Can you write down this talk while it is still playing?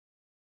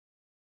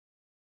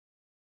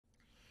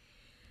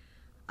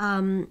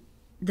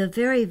The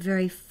very,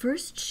 very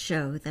first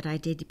show that I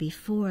did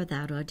before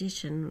that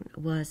audition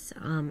was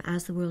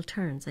As the World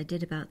Turns. I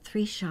did about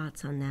 3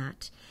 shots on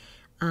that.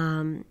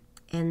 And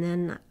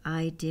then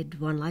I did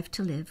One Life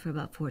to Live for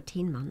about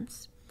 14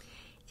 months.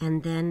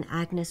 And then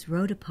Agnes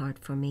wrote a part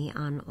for me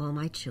on All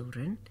My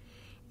Children.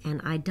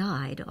 And I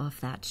died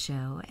off that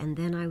show. And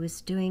then I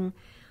was doing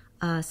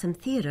some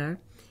theater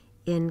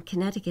in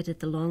Connecticut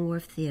at the Long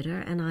Wharf Theater.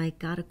 And I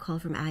got a call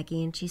from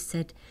Aggie, and she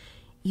said,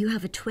 "You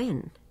have a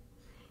twin."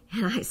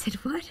 And I said,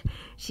 "What?"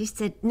 She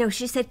said, "No,"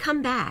 she said,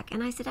 "Come back."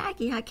 And I said,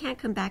 "Aggie, I can't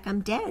come back.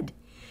 I'm dead."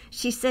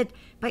 She said,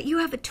 "But you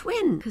have a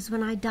twin." Because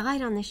when I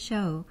died on the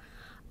show,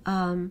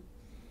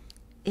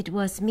 it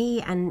was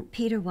me and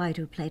Peter White,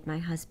 who played my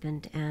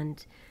husband,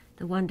 and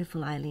the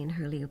wonderful Eileen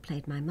Hurley, who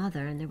played my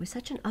mother. And there was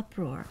such an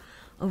uproar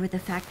over the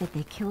fact that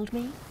they killed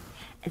me.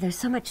 There's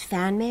so much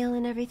fan mail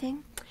and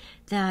everything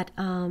that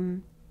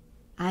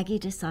Aggie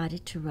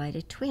decided to write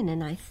a twin.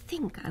 And I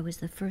think I was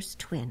the first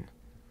twin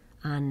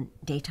on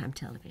daytime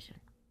television.